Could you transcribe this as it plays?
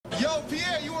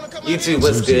YouTube,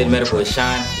 what's good? Medical with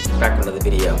Sean, back with another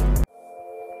video.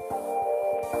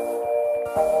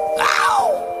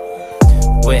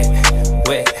 Ow! Wet.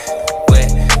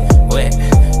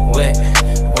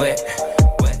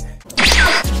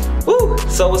 Woo!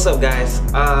 So what's up, guys?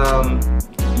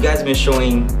 You guys have been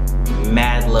showing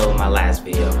mad love in my last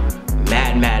video.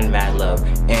 Mad love.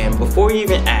 And before you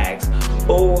even ask,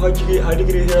 oh, how'd you get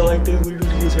a hair like this? What do you do to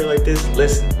get his hair like this?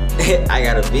 Listen, I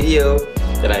got a video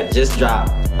that I just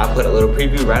dropped. I put a little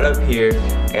preview right up here.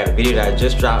 I got a video that I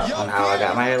just dropped on how I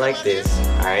got my hair like this.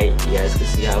 Alright, you guys can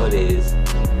see how it is.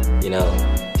 You know,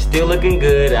 still looking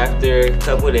good after a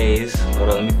couple days. Hold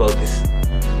on, let me focus.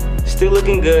 Still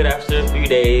looking good after a few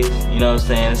days. You know what I'm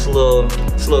saying? It's a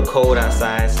little cold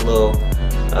outside. It's a little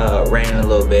raining a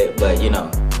little bit, but you know,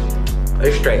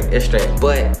 it's straight.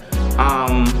 But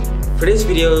for this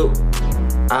video,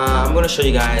 I'm gonna show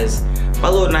you guys my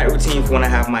little night routine for when I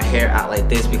have my hair out like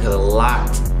this, because a lot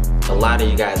of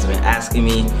you guys have been asking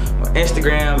me on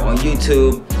Instagram, on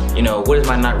YouTube, you know, what is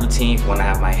my night routine for when I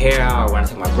have my hair out or when I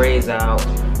take my braids out?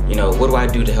 You know, what do I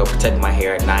do to help protect my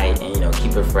hair at night and, you know,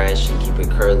 keep it fresh and keep it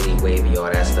curly, wavy,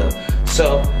 all that stuff.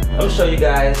 So I'm gonna show you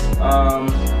guys.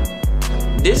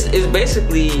 This is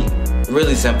basically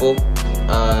really simple.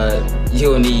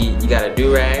 You got a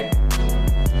do-rag.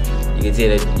 You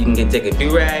can take a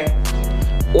do-rag,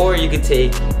 or you could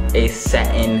take a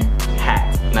satin hat.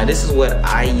 Now this is what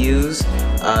I use.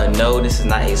 No, this is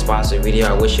not a sponsored video.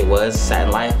 I wish it was.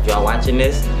 Satin Life, if y'all watching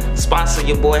this, sponsor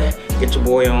your boy, get your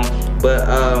boy on. But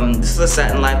this is a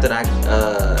Satin Life that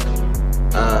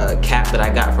cap that I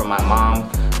got from my mom.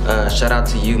 Shout out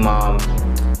to you, Mom.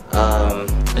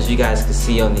 As you guys can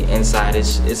see on the inside,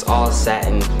 it's all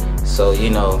satin, so you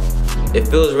know it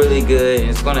feels really good and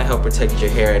it's gonna help protect your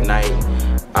hair at night.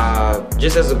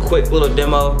 Just as a quick little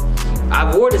demo,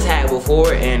 I've wore this hat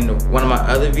before in one of my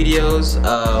other videos.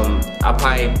 I'll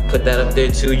probably put that up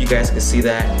there too. You guys can see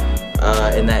that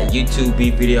in that YouTube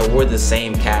beat video. I wore the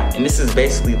same cap, and this is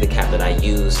basically the cap that I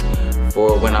use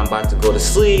for when I'm about to go to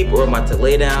sleep or I'm about to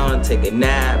lay down and take a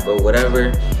nap or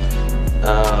whatever.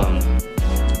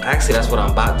 Actually, that's what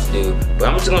I'm about to do, but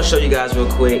I'm just gonna show you guys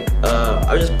real quick.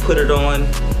 I just put it on.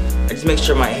 I just make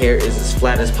sure my hair is as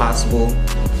flat as possible,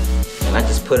 and I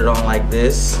just put it on like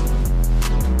this,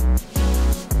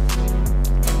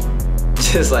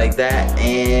 just like that.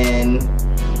 And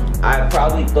I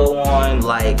probably throw on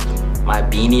like my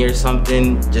beanie or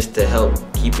something just to help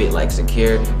keep it like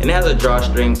secure. And it has a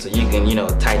drawstring so you can, you know,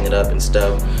 tighten it up and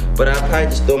stuff. But I probably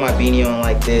just throw my beanie on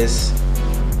like this,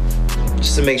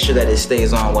 just to make sure that it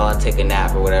stays on while I take a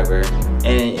nap or whatever.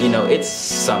 And you know, it's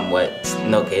somewhat,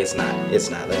 okay, it's not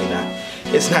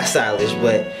stylish,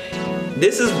 but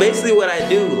this is basically what I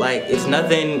do. Like, it's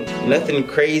nothing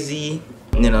crazy,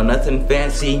 you know, nothing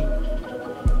fancy.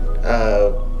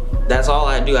 That's all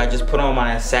I do. I just put on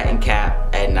my satin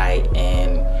cap at night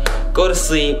and go to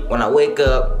sleep. When I wake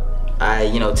up, I,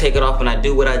 you know, take it off, and I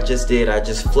do what I just did. I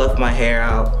just fluff my hair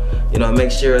out, you know, make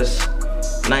sure it's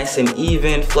nice and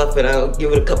even, fluff it out,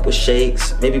 give it a couple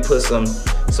shakes, maybe put some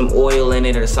oil in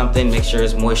it or something, make sure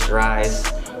it's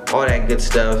moisturized, all that good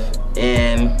stuff,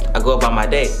 and I go about my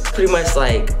day. Pretty much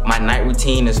like my night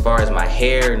routine as far as my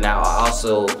hair. Now I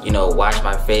also, you know, wash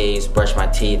my face, brush my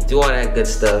teeth, do all that good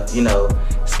stuff, you know,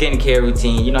 skincare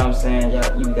routine, you know what I'm saying?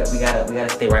 Yeah, we gotta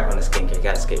stay right on the skincare, you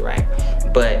gotta stay right.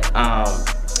 But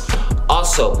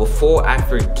also, before I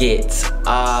forget,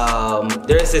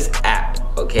 there's this app,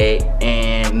 okay?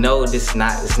 And no, it's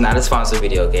not a sponsored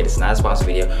video, okay? This is not a sponsored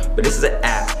video, but this is an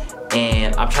app,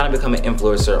 and I'm trying to become an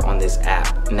influencer on this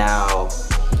app. Now,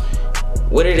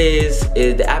 what it is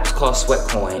the app's called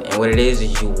Sweatcoin, and what it is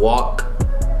you walk,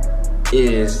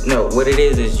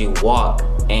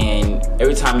 and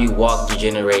every time you walk, you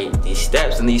generate these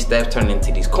steps, and these steps turn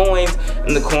into these coins,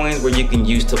 and the coins where you can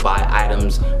use to buy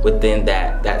items within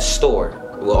that store,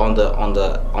 well, on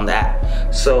the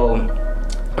app. So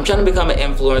I'm trying to become an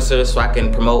influencer so I can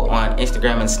promote on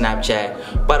Instagram and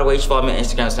Snapchat. By the way, you follow me on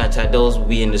Instagram and Snapchat. Those will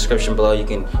be in the description below. You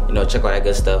can, you know, check all that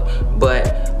good stuff. But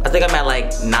I think I'm at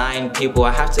like 9 people.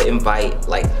 I have to invite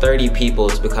like 30 people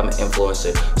to become an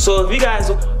influencer. So if you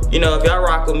guys, you know, if y'all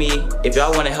rock with me, if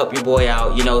y'all want to help your boy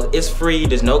out, you know, it's free.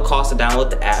 There's no cost to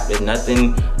download the app. There's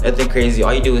nothing crazy.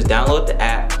 All you do is download the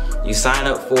app. You sign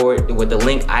up for it with the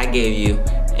link I gave you,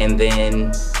 and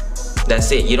then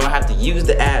that's it. You don't have to use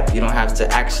the app. You don't have to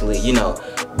actually, you know,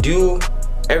 do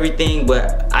everything,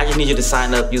 but I just need you to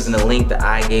sign up using the link that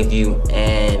I gave you.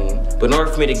 But in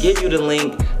order for me to give you the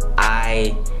link,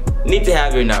 I need to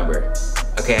have your number.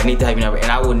 Okay, I need to have your number,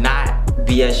 and I will not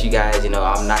BS you guys. You know,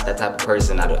 I'm not that type of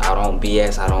person. I don't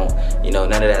BS. I don't, you know,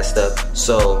 none of that stuff.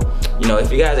 So, you know,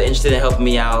 if you guys are interested in helping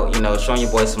me out, you know, showing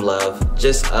your boy some love,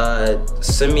 just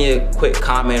send me a quick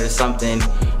comment or something.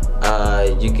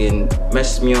 You can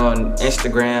message me on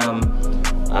Instagram,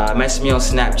 message me on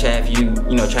Snapchat if you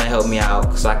know, try to help me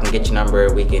out so I can get your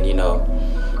number. We can, you know,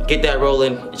 get that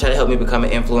rolling. Try to help me become an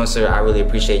influencer. I really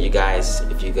appreciate you guys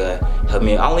if you could help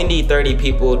me. I only need 30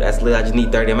 people. That's lit. I just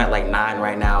need 30. I'm at like 9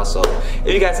 right now. So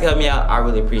if you guys can help me out, I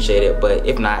really appreciate it. But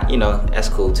if not, you know, that's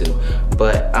cool too.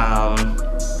 But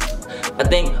I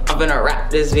think I'm gonna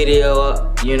wrap this video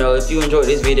up. You know, if you enjoyed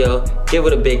this video, give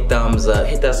it a big thumbs up.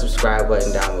 Hit that subscribe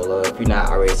button down below if you're not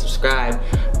already subscribed.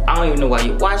 I don't even know why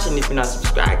you're watching if you're not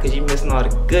subscribed, because you're missing all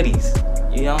the goodies.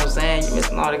 You know what I'm saying? You're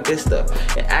missing all the good stuff.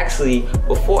 And actually,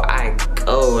 before I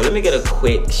go, let me get a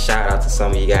quick shout out to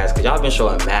some of you guys, because y'all been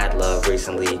showing mad love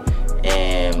recently.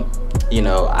 And, you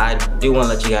know, I do want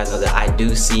to let you guys know that I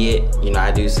do see it. You know,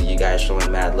 I do see you guys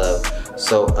showing mad love.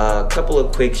 So, a couple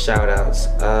of quick shout outs.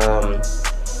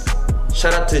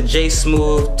 Shout out to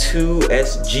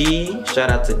JSmooth2SG.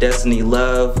 Shout out to Destiny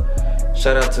Love.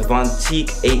 Shout out to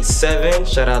Vontique87.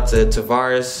 Shout out to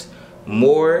Tavares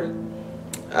Moore.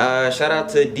 Shout out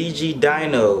to DG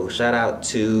Dino. Shout out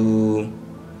to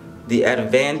the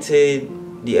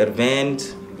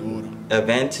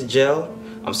Advantagel.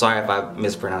 I'm sorry if I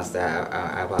mispronounced that.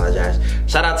 I apologize.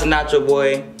 Shout out to Nacho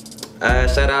Boy.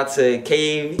 Shout out to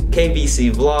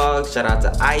KVC Vlog. Shout out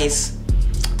to Ice.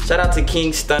 Shout out to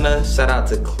King Stunner. Shout out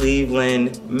to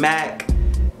Cleveland Mac.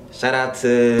 Shout out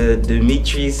to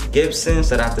Demetrius Gibson.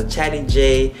 Shout out to Chatty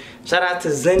J. Shout out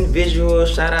to Zen Visual.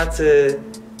 Shout out to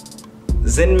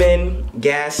Zenman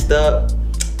Gassed Up.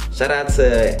 Shout out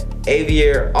to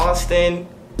Avier Austin.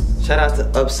 Shout out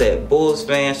to Upset Bulls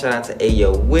fan. Shout out to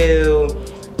Ayo Will.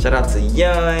 Shout out to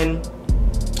Yun.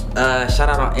 Shout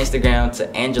out on Instagram to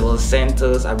Angela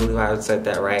Santos. I believe I said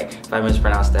that right. If I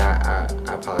mispronounced that, I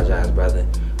apologize, brother.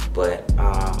 But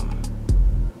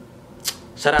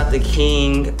shout out to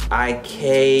King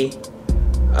IK.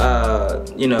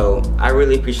 You know, I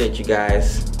really appreciate you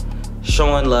guys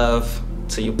showing love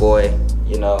to your boy.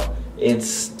 You know,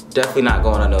 it's definitely not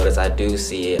going unnoticed. I do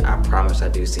see it. I promise I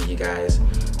do see you guys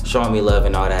showing me love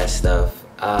and all that stuff.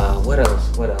 What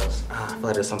else? I feel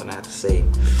like there's something I have to say.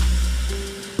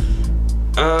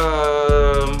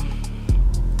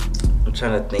 I'm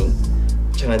trying to think.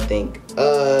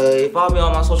 Follow me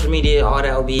on my social media. All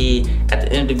that will be at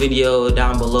the end of the video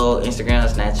down below. Instagram,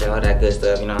 Snapchat, all that good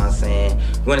stuff. You know what I'm saying?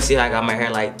 If you want to see how I got my hair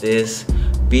like this,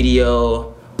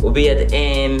 video will be at the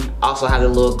end. Also have a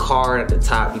little card at the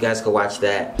top. You guys can watch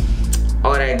that.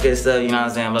 All that good stuff. You know what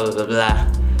I'm saying? Blah blah blah blah.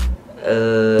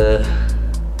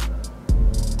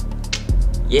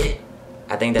 Yeah,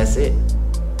 I think that's it.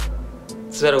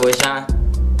 Sweater with Sean.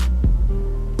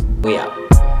 We out.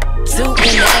 2 in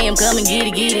the AM, come and get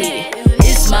it.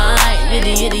 It's mine, you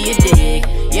dig.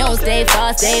 You don't stay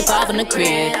far from the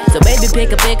crib. So baby,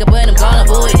 pick up when I'm calling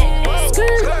for it.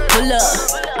 Pull up,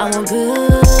 I want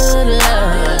good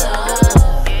love.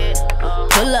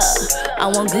 Pull up, I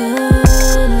want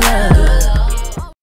good love.